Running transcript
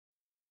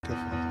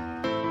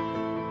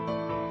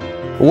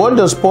What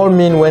does Paul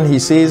mean when he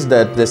says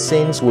that the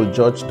saints will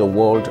judge the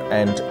world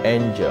and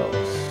angels?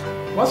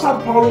 Was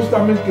hat Paulus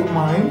damit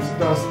gemeint,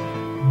 dass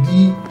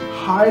die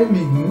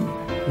Heiligen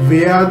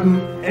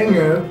werden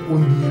Engel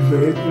und die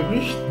Welt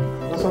berichten?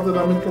 Was hat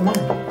damit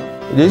gemeint?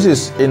 This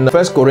is in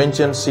 1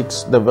 Corinthians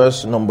 6, the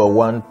verse number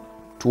 1,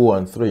 2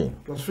 and 3.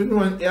 Das finden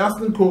wir in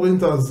 1.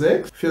 Korinther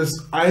 6,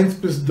 Vers 1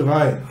 bis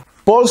 3.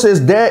 Paul says,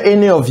 dare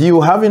any of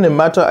you having a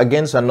matter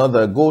against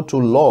another go to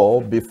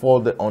law before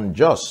the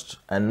unjust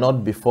and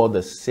not before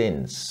the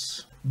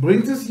saints.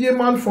 Bringt es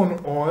jemand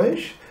von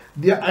euch,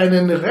 der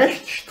einen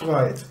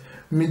Rechtsstreit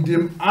mit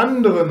dem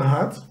anderen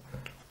hat,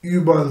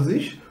 über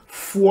sich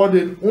vor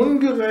den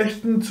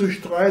Ungerechten zu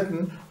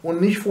streiten und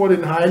nicht vor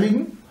den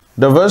Heiligen?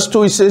 The verse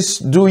 2 says,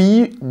 do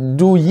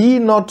ye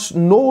not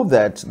know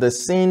that the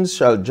saints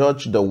shall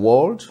judge the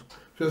world?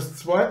 Vers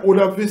 2,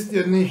 oder wisst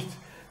ihr nicht,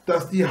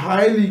 dass die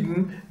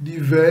Heiligen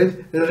die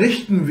Welt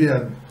richten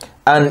werden?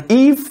 And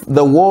if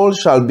the world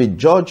shall be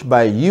judged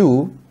by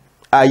you,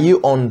 are you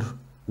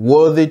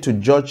unworthy to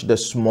judge the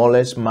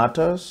smallest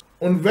matters?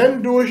 Und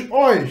wenn durch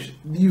euch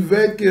die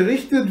Welt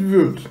gerichtet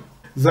wird,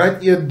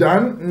 seid ihr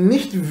dann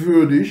nicht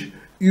würdig,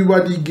 über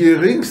die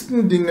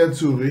geringsten Dinge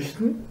zu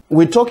richten?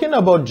 We're talking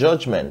about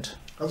judgment.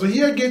 Also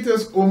hier geht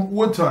es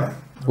Urteil.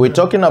 We're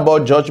talking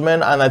about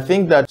judgment, and I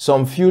think that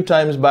some few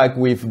times back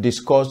we've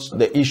discussed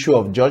the issue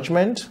of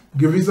judgment.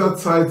 Gewisser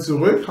Zeit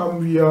zurück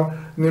haben wir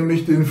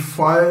nämlich den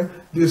Fall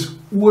des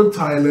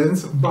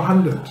Urteilens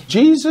behandelt.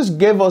 Jesus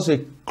gave us a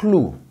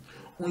clue.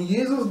 Und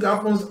Jesus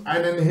gab uns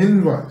einen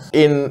Hinweis.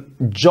 In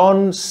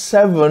John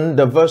 7,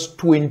 the verse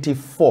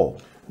 24.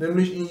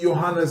 Nämlich in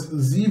Johannes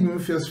 7,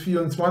 Vers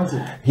 24.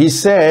 He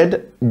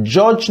said,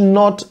 judge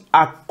not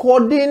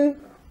according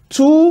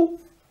to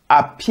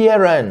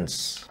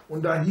appearance.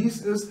 Und da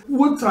hieß es,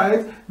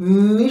 urteilt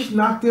nicht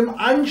nach dem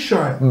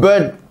Anschein,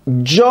 but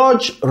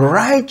judge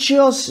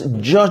righteous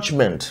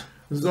judgment.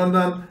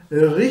 Sondern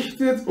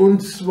richtet,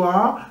 und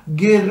zwar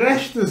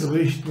gerechtes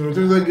Richten,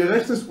 beziehungsweise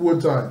gerechtes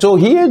Urteil. So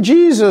here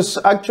Jesus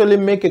actually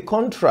make a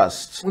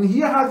contrast. Und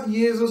hier hat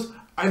Jesus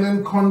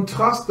einen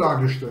Kontrast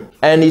dargestellt.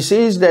 And he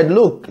says that,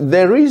 look,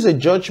 there is a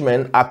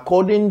judgment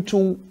according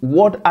to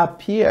what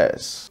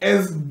appears.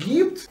 Es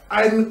gibt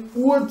ein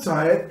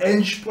Urteil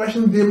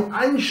entsprechend dem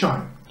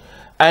Anschein.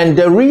 And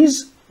there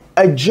is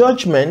a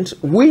judgment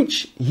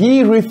which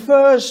he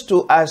refers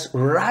to as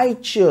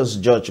righteous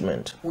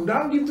judgment. Und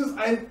dann gibt es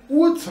ein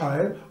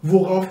Urteil,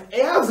 worauf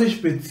er sich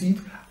bezieht,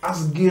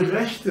 als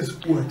gerechtes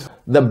Urteil.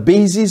 The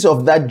basis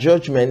of that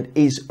judgment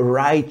is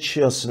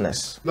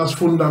righteousness. Das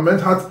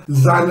Fundament hat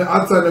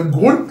seine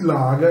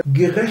Grundlage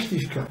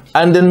Gerechtigkeit.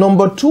 And the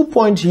number 2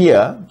 point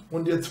here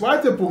Und der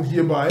zweite Punkt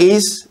hierbei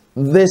is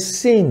the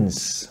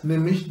sins.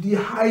 nämlich die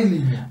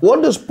Heiligen.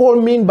 What does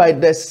Paul mean by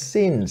the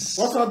sins?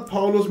 Was hat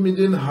Paulus mit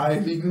den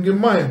Heiligen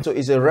gemeint? So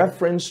it's a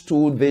reference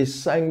to the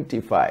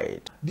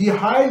sanctified. Die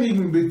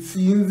Heiligen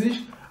beziehen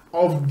sich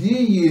auf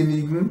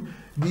diejenigen,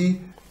 die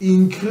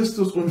in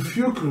Christus und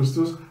für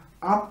Christus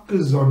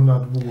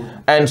abgesondert wurden.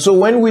 And so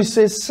when we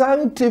say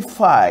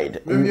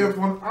sanctified, Wenn wir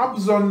von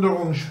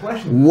Absonderung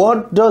sprechen,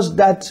 what does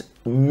that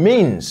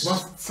mean?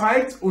 was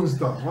zeigt uns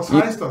das? Was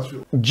heißt das für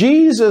uns?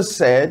 Jesus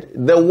said,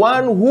 the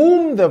one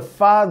whom the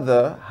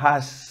Father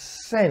has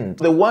sent,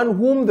 the one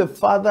whom the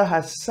Father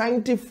has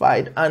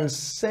sanctified and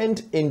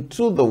sent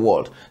into the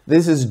world.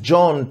 This is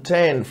John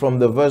 10 from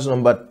the verse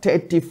number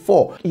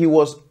 34. He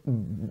was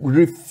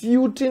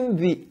refuting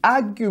the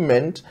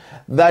argument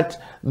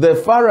that the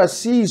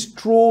Pharisees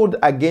throwed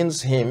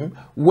against him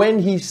when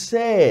he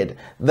said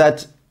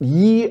that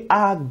ye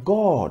are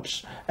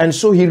gods. And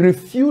so he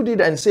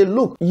refuted and said,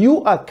 look,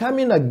 you are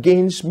coming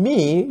against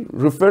me,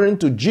 referring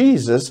to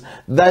Jesus,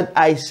 that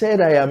I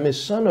said I am a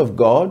son of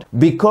God,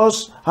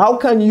 because how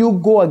can you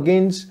go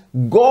against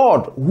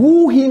God,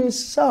 who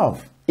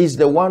himself is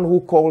the one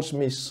who calls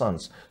me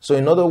sons? So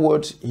in other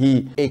words,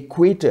 he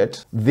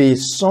equated the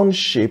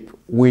sonship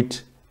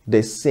with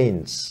the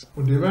saints.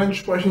 Und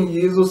dementsprechend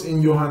Jesus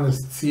in Johannes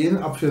 10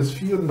 ab Vers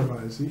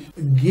 34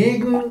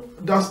 gegen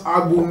das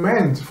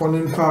Argument von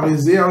den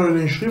Pharisäern und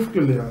den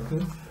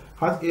Schriftgelehrten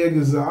hat er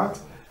gesagt,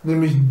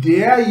 nämlich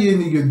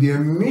derjenige, der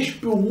mich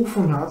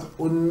berufen hat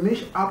und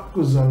mich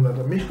abgesondert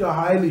hat, mich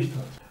geheiligt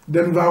hat.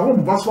 Denn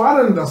warum? Was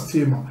war denn das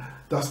Thema?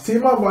 Das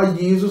Thema war,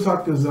 Jesus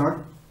hat gesagt,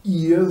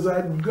 ihr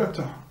seid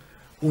Götter.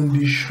 Und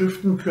die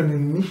Schriften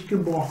können nicht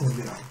gebrochen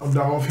werden. Und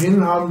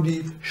daraufhin haben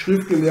die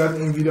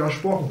Schriftgelehrten ihm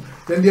widersprochen.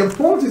 Denn der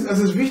Punkt ist, es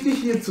ist wichtig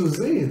hier zu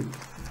sehen,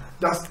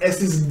 dass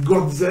es ist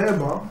Gott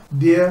selber,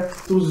 der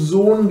den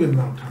Sohn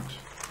genannt hat.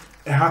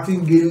 Er hat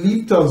ihn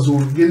geliebten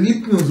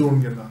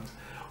Sohn genannt.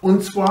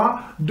 Und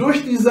zwar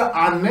durch diese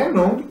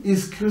Ernennung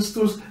ist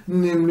Christus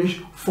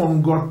nämlich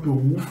von Gott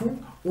berufen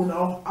und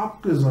auch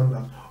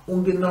abgesondert.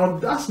 Und genau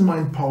das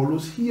meint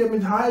Paulus hier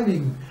mit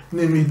Heiligen,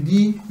 nämlich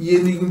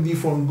diejenigen, die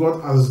von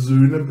Gott als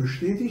Söhne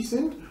bestätigt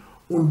sind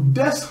und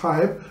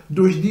deshalb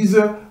durch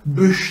diese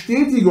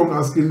Bestätigung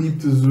als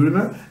geliebte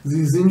Söhne,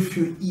 sie sind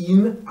für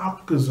ihn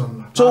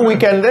abgesondert. So we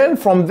can then,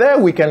 from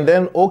there we can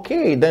then,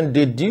 okay, then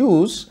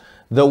deduce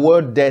the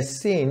word their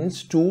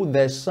sins to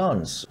their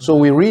sons. So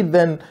we read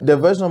then the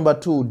verse number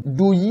 2.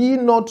 Do ye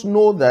not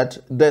know that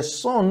the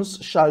sons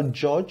shall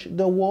judge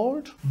the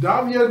world?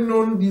 Da wir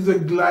nun diese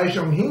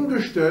Gleichung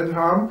hingestellt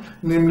haben,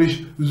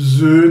 nämlich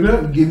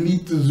Söhne,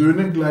 geliebte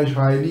Söhne gleich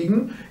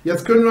Heiligen,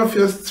 jetzt können wir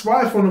Vers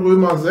 2 von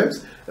Römer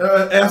 6,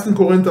 1.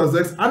 Korinther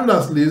 6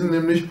 anders lesen,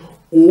 nämlich: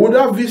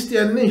 Oder wisst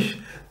ihr nicht,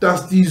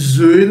 dass die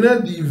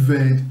Söhne die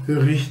Welt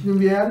richten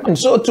werden? And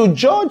so to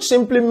judge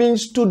simply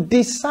means to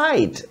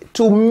decide,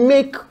 to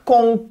make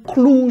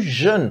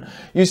conclusion.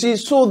 You see,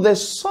 so the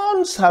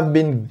sons have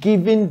been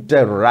given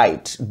the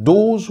right.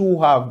 Those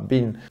who have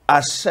been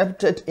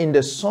accepted in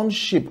the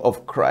sonship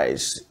of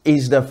Christ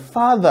is the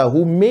Father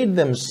who made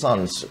them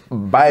sons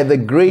by the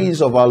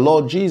grace of our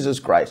Lord Jesus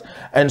Christ.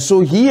 And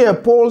so here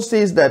Paul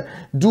says that,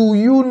 do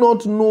you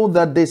not know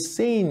that the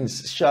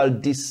saints shall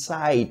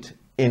decide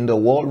in the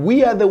world?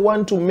 We are the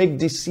one to make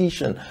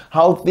decision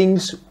how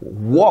things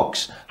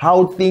works,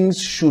 how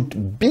things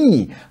should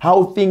be,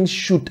 how things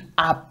should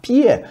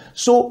appear.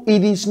 So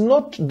it is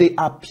not the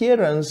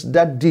appearance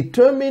that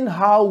determine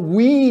how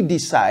we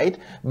decide,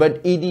 but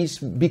it is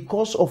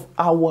because of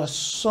our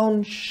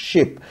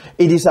sonship.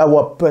 It is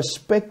our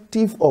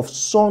perspective of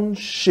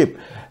sonship,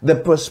 the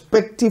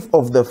perspective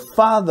of the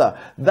Father,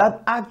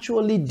 that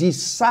actually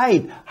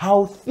decide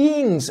how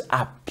things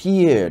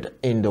appeared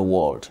in the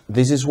world.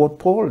 This is what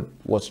Paul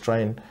was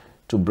trying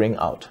to bring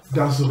out.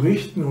 Das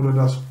Richten oder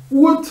das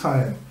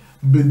Urteilen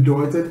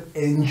bedeutet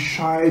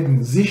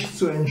entscheiden, sich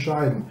zu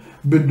entscheiden.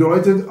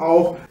 Bedeutet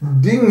auch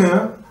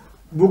Dinge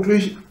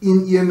wirklich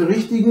in ihren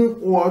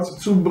richtigen Ort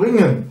zu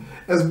bringen.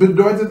 Es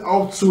bedeutet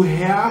auch zu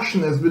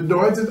herrschen. Es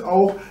bedeutet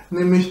auch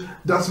nämlich,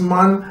 dass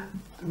man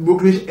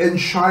wirklich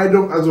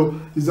Entscheidungen, also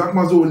ich sag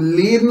mal so,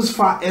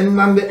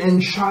 lebensverändernde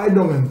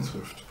Entscheidungen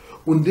trifft.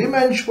 Und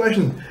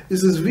dementsprechend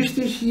ist es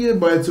wichtig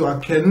hierbei zu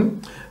erkennen,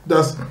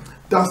 dass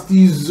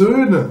die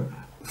Söhne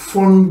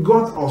von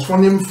Gott aus,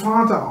 von dem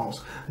Vater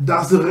aus,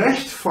 das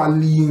Recht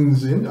verliehen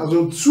sind,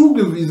 also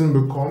zugewiesen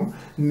bekommen,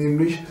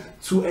 nämlich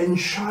zu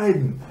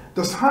entscheiden.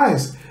 Das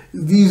heißt,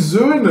 die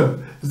Söhne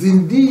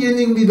sind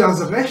diejenigen, die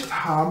das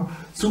Recht haben,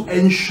 zu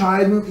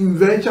entscheiden, in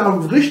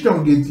welcher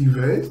Richtung geht die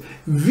Welt,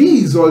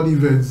 wie soll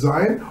die Welt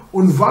sein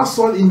und was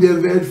soll in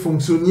der Welt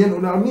funktionieren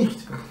oder nicht.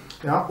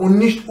 Ja, und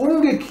nicht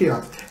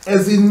umgekehrt.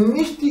 Es sind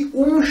nicht die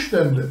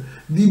Umstände,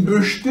 die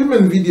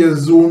bestimmen, wie der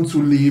Sohn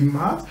zu leben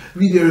hat,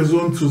 wie der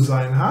Sohn zu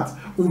sein hat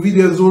und wie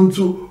der Sohn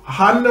zu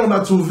handeln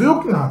oder zu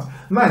wirken hat.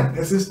 Nein,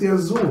 es ist der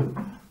Sohn,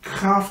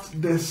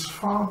 Kraft des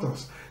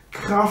Vaters,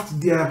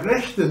 Kraft der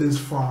Rechte des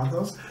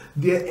Vaters,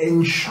 der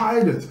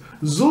entscheidet.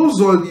 So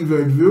soll die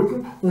Welt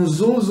wirken und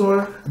so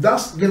soll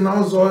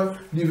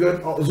die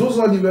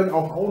Welt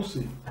auch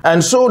aussehen.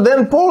 And so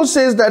then Paul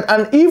says that,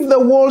 and if the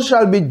world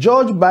shall be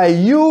judged by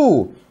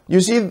you,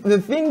 you see,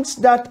 the things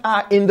that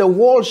are in the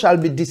world shall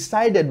be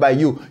decided by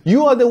you.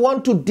 You are the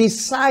one to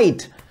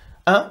decide.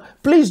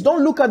 Please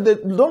don't look at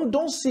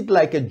don't sit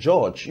like a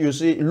judge. You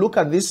see, look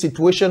at this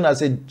situation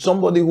as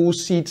somebody who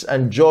sits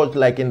and judge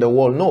like in the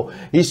world. No,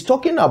 he's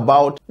talking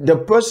about the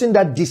person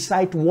that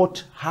decides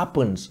what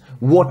happens,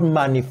 what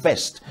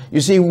manifests. You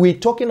see, we're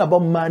talking about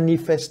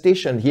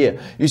manifestation here.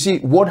 You see,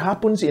 what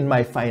happens in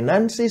my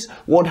finances,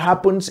 what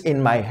happens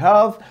in my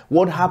health,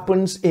 what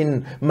happens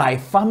in my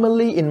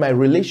family, in my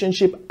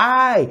relationship.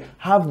 I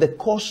have the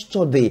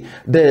custody,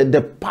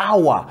 the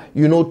power,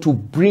 to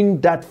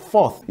bring that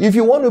forth. If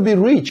you want to be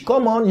rich,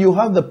 come on, you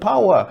have the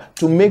power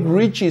to make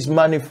riches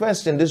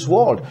manifest in this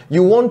world.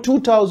 You want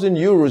 2,000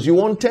 euros, you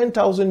want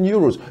 10,000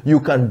 euros.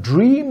 You can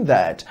dream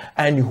that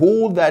and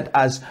hold that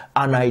as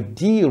an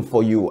ideal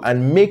for you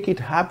and make it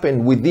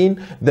happen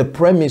within the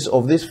premise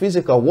of this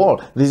physical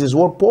world. This is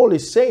what Paul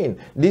is saying.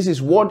 This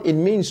is what it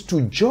means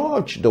to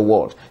judge the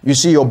world. You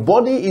see, your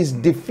body is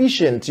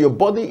deficient, your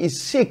body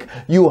is sick.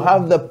 You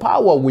have the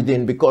power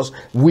within, because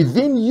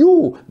within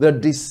you, the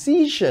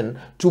decision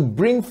to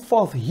bring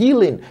forth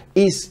healing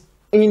is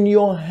in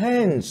your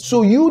hands.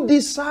 So you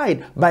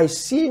decide by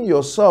seeing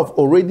yourself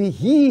already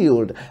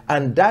healed,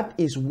 and that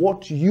is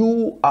what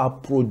you are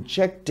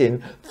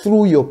projecting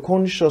through your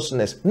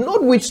consciousness,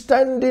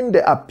 notwithstanding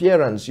the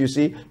appearance. You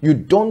see, you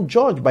don't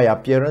judge by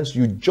appearance,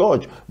 you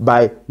judge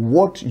by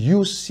what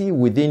you see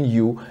within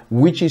you,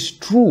 which is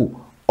true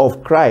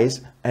of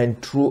Christ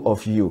and true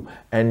of you.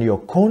 And your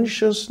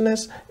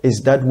consciousness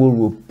is that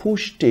will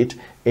push it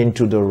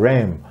into the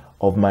realm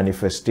of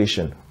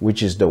manifestation,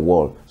 which is the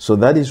world. So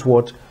that is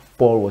what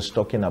Paul was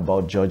talking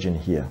about judging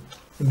here.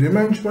 Und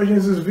dementsprechend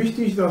ist es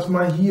wichtig, dass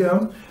man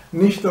hier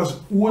nicht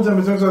das Urteil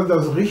bzw.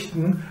 das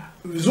Richten,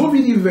 so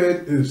wie die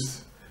Welt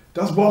ist,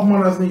 das braucht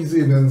man das nicht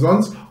sehen, denn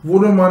sonst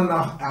würde man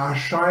nach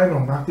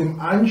Erscheinung, nach dem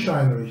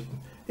Anschein richten.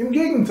 Im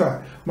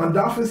Gegenteil, man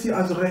darf es hier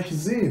als Recht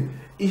sehen.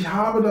 Ich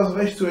habe das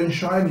Recht zu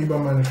entscheiden über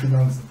meine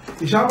Finanzen.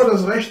 Ich habe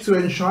das Recht zu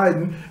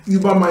entscheiden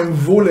über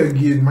mein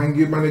Wohlergehen,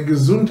 meine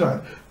Gesundheit,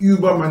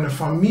 über meine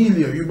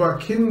Familie, über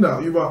Kinder,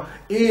 über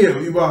Ehe,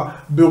 über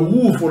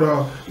Beruf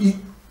oder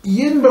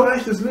jeden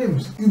Bereich des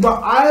Lebens.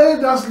 Über all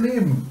das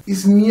Leben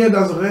ist mir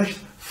das Recht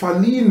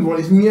verliehen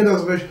worden, ist mir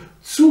das Recht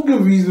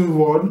zugewiesen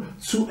worden,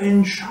 zu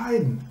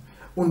entscheiden.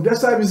 Und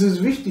deshalb ist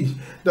es wichtig,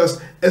 dass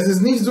es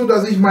ist nicht so,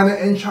 dass ich meine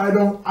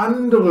Entscheidung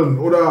anderen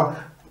oder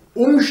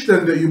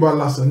Umstände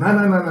überlasse. Nein,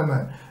 nein, nein, nein,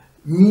 nein.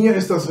 Mir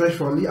ist das Recht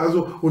verliehen.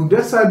 Also, und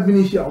deshalb bin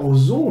ich ja auch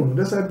Sohn. Und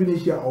deshalb bin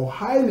ich ja auch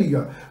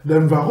Heiliger.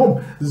 Denn warum?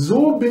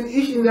 So bin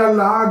ich in der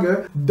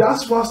Lage,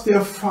 das, was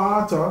der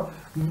Vater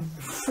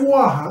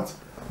vorhat,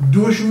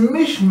 durch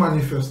mich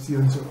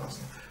manifestieren zu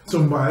lassen.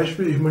 Zum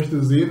Beispiel, ich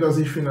möchte sehen, dass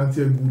ich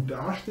finanziell gut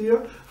dastehe.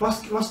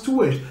 Was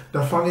tue ich?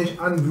 Da fange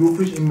ich an,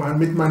 wirklich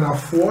mit meiner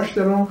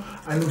Vorstellung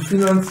einen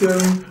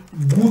finanziellen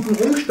guten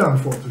Umstand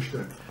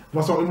vorzustellen.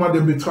 Was auch immer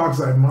der Betrag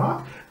sein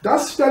mag,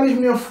 das stelle ich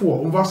mir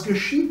vor. Und was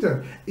geschieht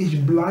denn?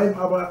 Ich bleibe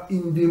aber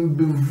in dem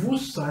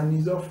Bewusstsein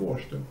dieser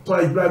Vorstellung.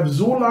 Ich bleibe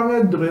so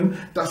lange drin,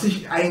 dass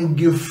ich ein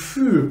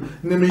Gefühl,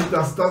 nämlich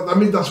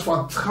damit das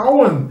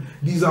Vertrauen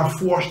dieser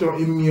Vorstellung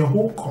in mir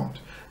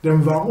hochkommt.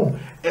 Denn warum?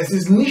 Es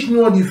ist nicht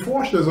nur die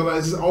Vorstellung, sondern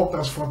es ist auch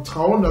das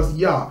Vertrauen, dass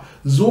ja,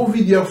 so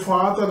wie der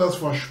Vater das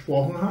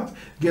versprochen hat,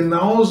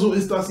 genauso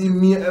ist das in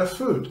mir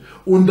erfüllt.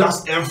 Und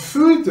das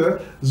Erfüllte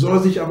soll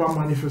sich aber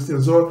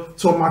manifestieren, soll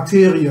zur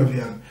Materie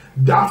werden.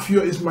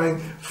 Dafür ist meine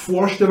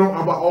Vorstellung,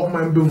 aber auch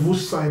mein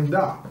Bewusstsein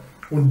da.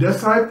 Und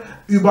deshalb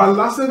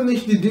überlasse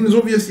nicht die Dinge,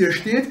 so wie es hier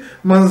steht,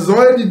 man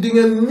soll die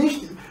Dinge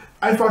nicht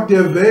einfach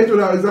der Welt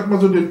oder ich sag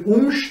mal so den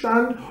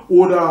Umstand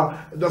oder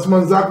dass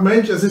man sagt,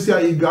 Mensch, es ist ja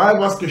egal,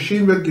 was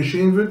geschehen wird.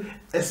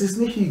 Es ist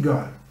nicht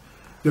egal.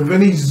 Denn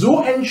wenn ich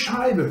so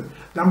entscheide,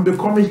 dann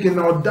bekomme ich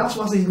genau das,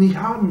 was ich nicht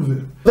haben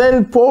will.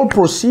 Then Paul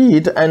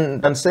proceeded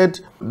and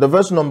said, the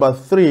verse number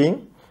 3,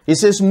 he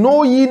says,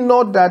 know ye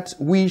not that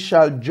we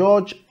shall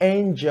judge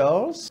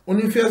angels? Und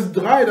in Vers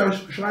 3, da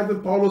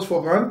schreitet Paulus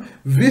voran,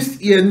 wisst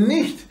ihr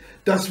nicht,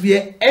 dass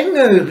wir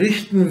Engel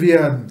richten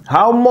werden?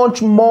 How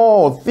much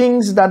more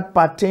things that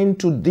pertain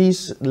to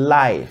this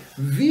life?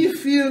 Wie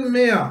viel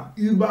mehr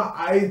über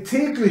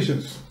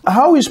Alltägliches?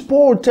 How is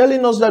Paul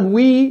telling us that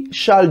we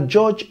shall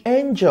judge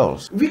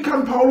angels? Wie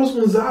kann Paulus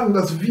nun sagen,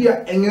 dass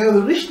wir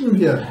Engel richten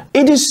werden?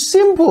 It is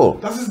simple.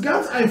 Das ist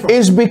ganz einfach.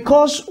 It's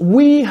because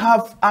we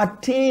have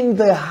attained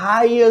the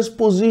highest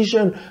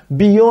position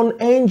beyond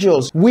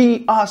angels.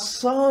 We are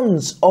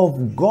sons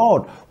of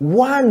God,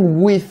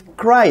 one with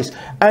Christ,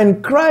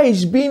 and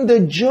Christ being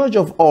the judge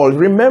of all.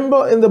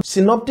 Remember in the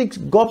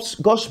Synoptic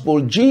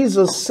Gospel,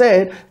 Jesus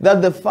said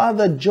that the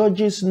Father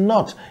judges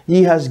not.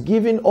 He has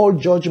given all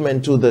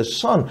judgment to the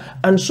Son.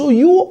 And so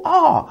you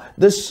are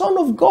the Son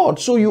of God.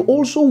 So you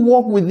also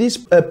walk with this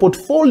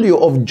portfolio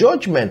of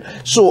judgment.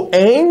 So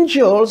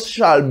angels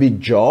shall be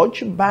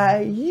judged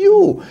by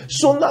you.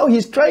 So now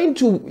he's trying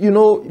to,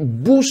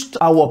 boost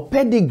our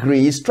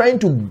pedigree. He's trying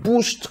to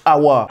boost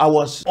our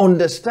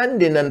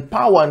understanding and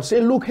power and say,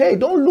 look, hey,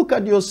 don't look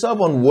at yourself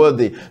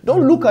unworthy.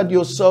 Don't look at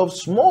yourself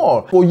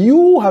small. For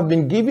you have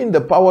been given the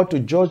power to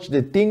judge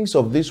the things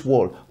of this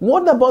world.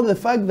 What about the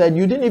fact that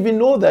you didn't even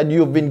know that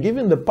you've been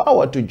given the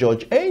power to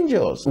judge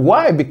angels?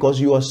 Why? Because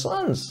you are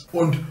sons.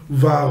 Und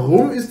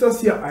warum ist das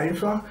hier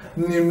einfach?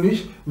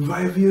 Nämlich,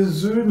 weil wir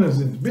Söhne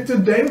sind. Bitte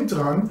denkt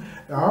dran,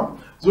 ja,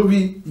 so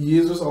wie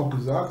Jesus auch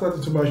gesagt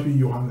hatte, zum Beispiel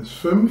Johannes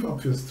 5,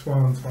 ab Vers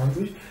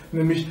 22,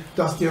 nämlich,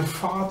 dass der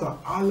Vater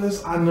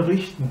alles an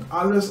Richten,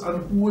 alles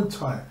an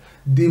Urteil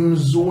dem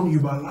Sohn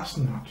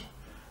überlassen hat.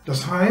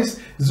 Das heißt,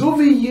 so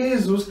wie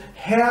Jesus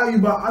Herr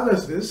über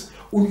alles ist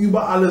und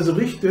über alles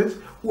richtet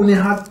und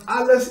er hat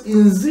alles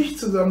in sich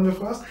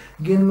zusammengefasst,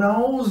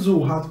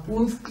 genauso hat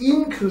uns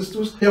in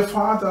Christus der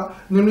Vater,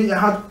 nämlich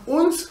er hat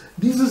uns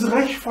dieses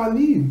Recht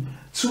verliehen,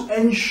 zu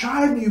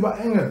entscheiden über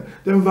Engel.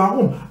 Denn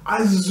warum?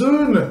 Als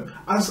Söhne,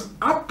 als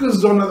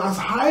abgesondert,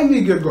 als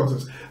Heilige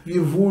Gottes,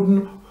 wir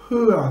wurden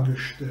höher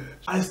gestellt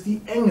als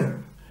die Engel.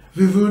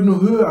 Wir würden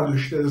höher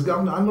gestellt. Es gab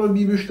eine andere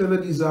Bibelstelle,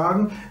 die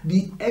sagen,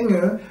 die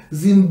Engel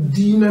sind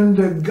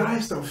dienende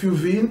Geister.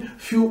 Für wen?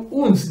 Für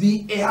uns,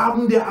 die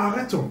Erben der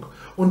Errettung.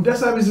 Und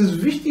deshalb ist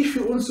es wichtig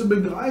für uns zu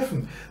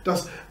begreifen,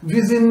 dass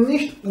wir sind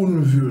nicht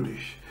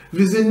unwürdig.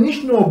 Wir sind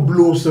nicht nur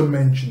bloße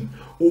Menschen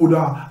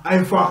oder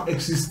einfach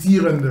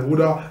Existierende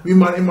oder wie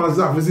man immer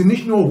sagt, wir sind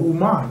nicht nur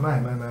human.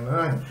 Nein, nein, nein,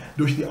 nein.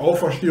 Durch die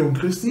Auferstehung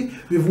Christi,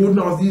 wir wurden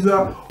aus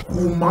dieser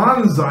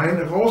Humansein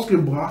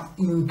herausgebracht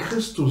in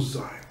Christus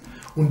sein.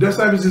 Und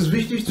deshalb ist es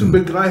wichtig zu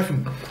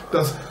begreifen,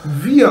 dass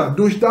wir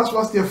durch das,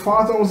 was der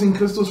Vater uns in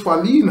Christus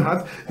verliehen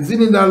hat,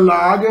 sind in der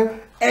Lage,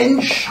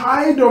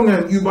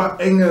 Entscheidungen über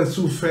Engel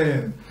zu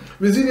fällen.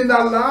 Wir sind in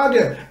der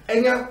Lage,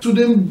 Engel zu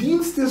dem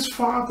Dienst des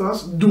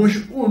Vaters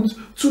durch uns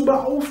zu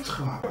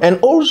beauftragen. And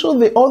also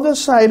the other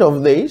side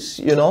of this,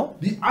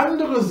 die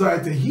andere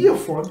Seite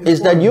hiervon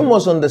is that you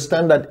must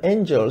understand that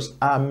angels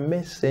are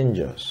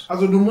messengers.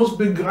 Also du musst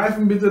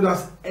begreifen bitte,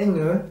 dass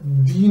Engel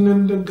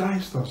dienende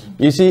Geister sind.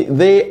 You see,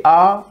 they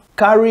are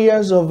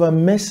carriers of a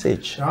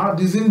message. Ja,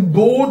 die sind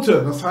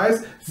Bote, das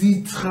heißt,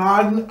 sie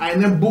tragen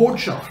eine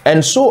Botschaft.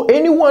 And so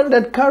anyone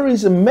that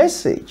carries a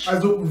message,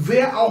 Also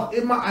wer auch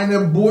immer eine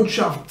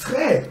Botschaft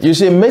trägt, you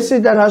see, a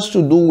message that has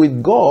to do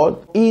with God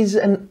is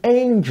an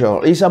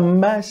angel, is a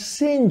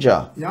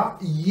messenger. ja,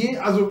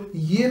 also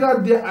jeder,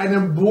 der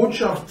eine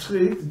Botschaft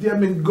trägt, der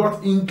mit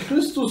Gott in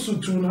Christus zu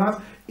tun hat,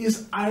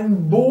 ist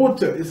ein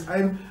Bote, ist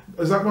ein,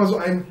 sag mal so,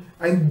 ein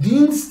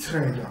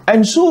Diensträger.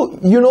 And so,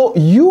 you know,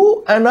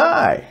 you and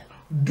I,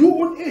 Du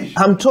und ich.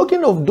 I'm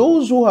talking of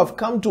those who have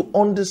come to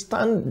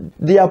understand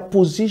their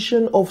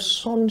position of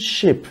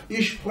sonship.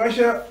 Ich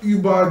spreche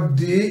über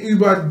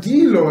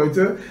die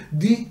Leute,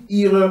 die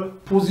ihre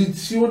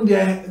Position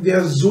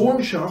der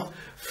Sohnschaft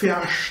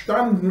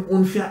verstanden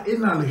und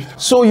verinnerlicht haben.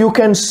 So you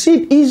can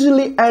sit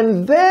easily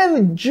and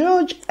then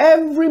judge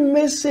every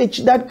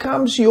message that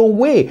comes your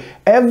way.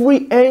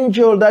 Every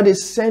angel that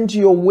is sent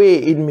your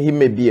way. He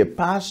may be a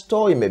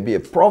pastor, he may be a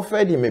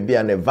prophet, he may be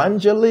an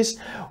evangelist.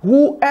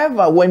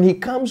 Whoever, when he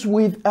comes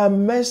with a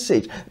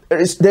message,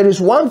 there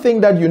is one thing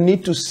that you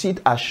need to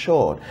sit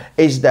assured,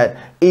 is that,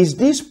 is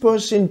this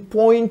person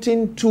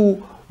pointing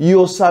to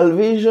your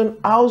salvation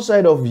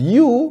outside of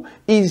you?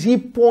 Is he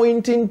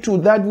pointing to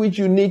that which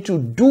you need to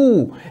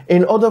do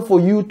in order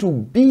for you to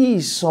be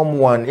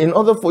someone, in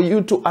order for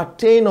you to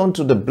attain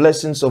unto the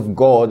blessings of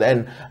God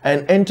and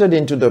enter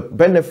into the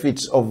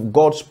benefits of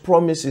God's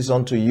promises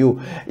unto you?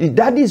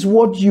 That is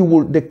what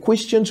the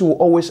questions you will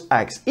always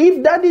ask.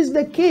 If that is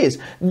the case,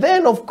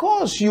 then of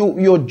course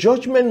your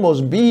judgment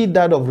must be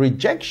that of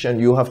rejection.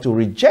 You have to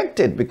reject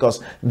it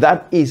because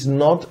that is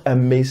not a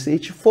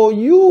message for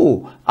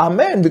you.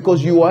 Amen.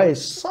 Because you are a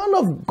son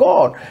of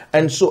God.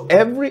 And so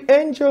every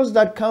angels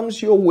that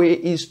comes your way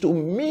is to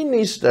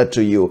minister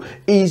to you,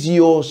 is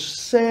your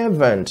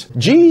servant.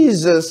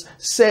 Jesus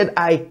said,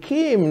 I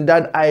came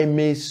that I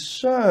may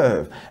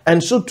serve.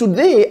 And so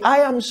today I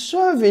am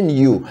serving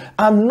you.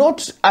 I'm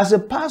not, as a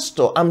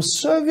pastor, I'm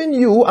serving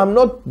you. I'm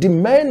not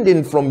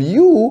demanding from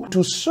you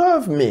to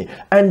serve me.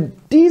 And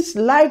this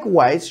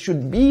likewise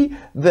should be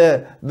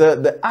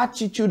the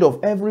attitude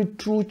of every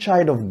true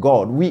child of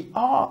God. We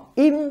are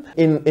in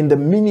the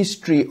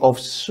ministry of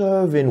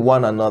serving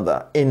one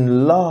another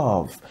in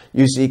love.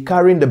 You see,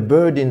 carrying the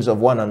burdens of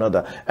one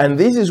another. And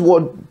this is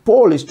what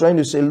Paul is trying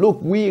to say.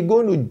 Look, we are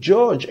going to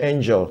judge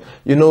angels.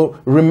 You know,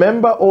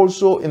 remember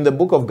also in the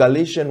book of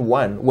Galatians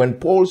 1, when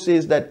Paul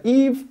says that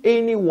if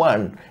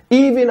anyone,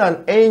 even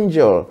an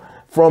angel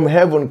from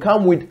heaven,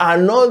 come with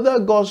another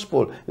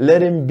gospel,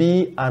 let him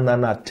be an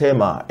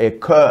anathema, a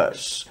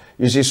curse.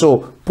 You see,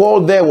 so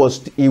Paul there was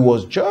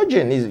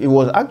judging. He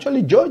was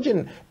actually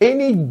judging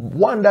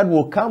anyone that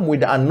will come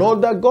with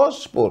another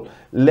gospel.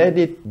 Let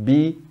it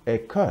be a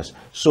curse.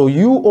 So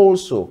you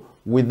also,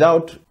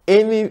 without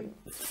any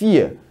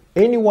fear,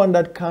 anyone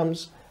that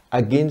comes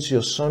against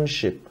your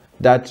sonship,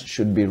 that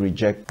should be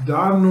rejected.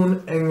 Da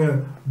nun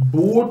enge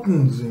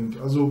Boten sind,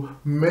 also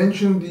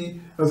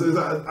Menschen,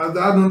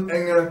 da nun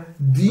enge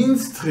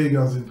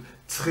Diensträger sind,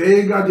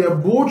 Träger der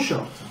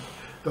Botschaft sind.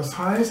 Das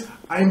heißt,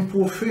 ein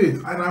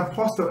Prophet, ein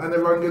Apostel, ein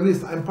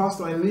Evangelist, ein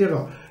Pastor, ein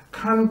Lehrer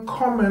kann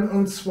kommen,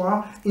 und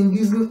zwar in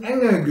diesen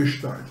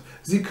Engelgestalt.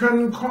 Sie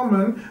können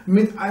kommen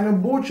mit einer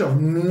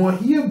Botschaft. Nur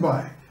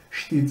hierbei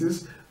steht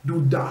es,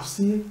 du darfst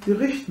sie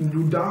richten,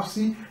 du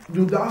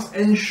darfst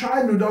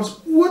entscheiden, du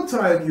darfst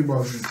urteilen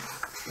über sie.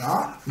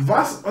 Ja?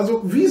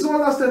 Wie soll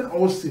das denn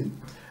aussehen?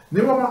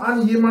 Nehmen wir mal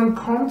an, jemand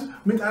kommt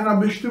mit einer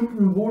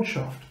bestimmten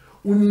Botschaft.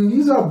 Und in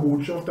dieser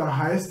Botschaft, da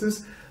heißt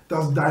es,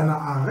 dass deine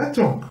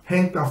Errettung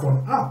hängt davon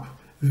ab,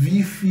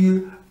 wie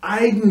viel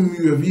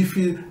Eigenmühe, wie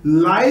viel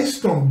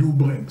Leistung du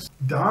bringst.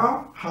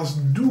 Da hast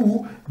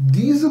du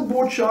diese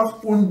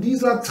Botschaft und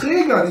dieser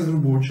Träger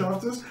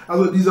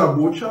dieser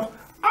Botschaft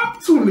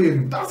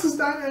abzulehnen. Das ist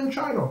deine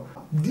Entscheidung.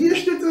 Dir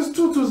steht es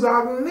zu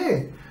sagen,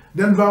 nee.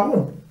 Denn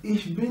warum?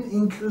 Ich bin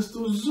in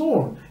Christus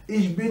Sohn.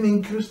 Ich bin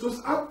in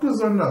Christus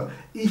abgesondert.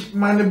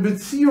 Meine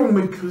Beziehung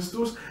mit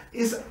Christus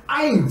ist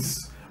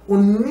eins.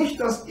 Und nicht,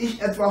 dass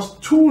ich etwas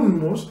tun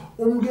muss,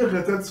 um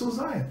gerettet zu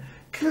sein.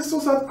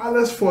 Christus hat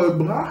alles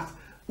vollbracht,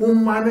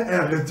 um meine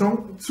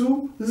Errettung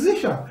zu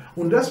sichern.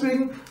 Und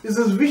deswegen ist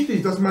es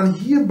wichtig, dass man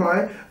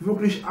hierbei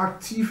wirklich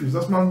aktiv ist,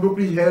 dass man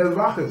wirklich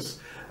hellwach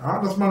ist.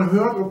 Ja, dass man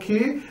hört,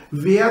 okay,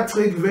 wer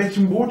trägt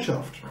welche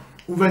Botschaft.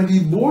 Und wenn die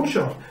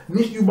Botschaft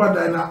nicht über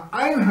deine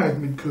Einheit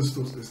mit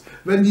Christus ist,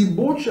 wenn die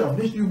Botschaft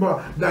nicht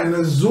über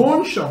deine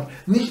Sohnschaft,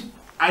 nicht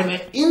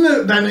deine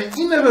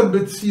innere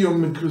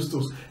Beziehung mit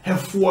Christus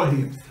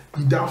hervorhebt,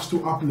 die darfst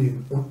du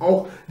ablehnen. Und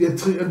auch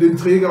den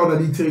Träger oder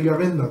die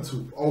Trägerin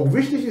dazu. Auch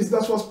wichtig ist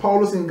das, was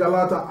Paulus in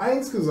Galater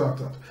 1 gesagt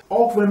hat.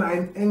 Auch wenn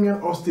ein Engel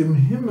aus dem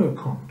Himmel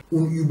kommt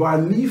und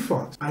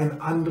überliefert ein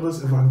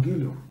anderes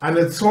Evangelium,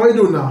 eine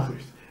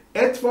Pseudonachricht,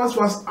 etwas,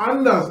 was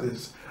anders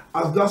ist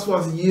als das,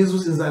 was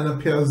Jesus in seiner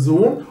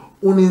Person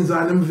und in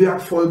seinem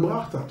Werk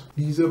vollbracht hat.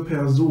 Diese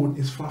Person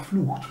ist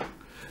verflucht.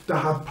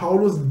 Da hat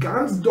Paulus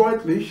ganz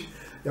deutlich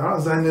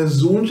seine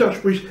Sohnschaft,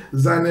 sprich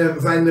sein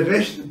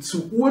Recht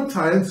zu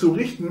urteilen, zu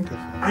richten,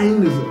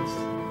 eingesetzt.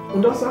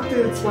 Und das sagt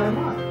er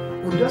zweimal.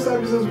 Und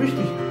deshalb ist es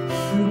wichtig,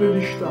 fühle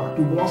dich stark.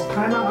 Du brauchst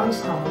keine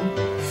Angst haben.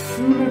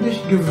 Fühle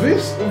dich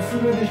gewiss und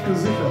fühle dich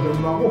gesichert.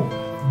 Denn warum?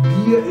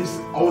 Dir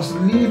ist aus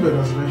Liebe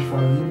das Recht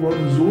verliehen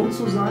worden, Sohn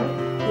zu sein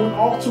und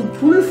auch zu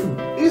prüfen,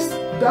 ist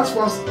das,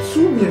 was zu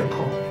mir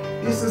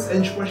kommt, ist es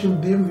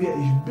entsprechend dem, wer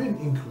ich bin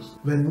in Christus.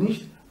 Wenn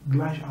nicht,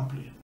 gleich ablehnen.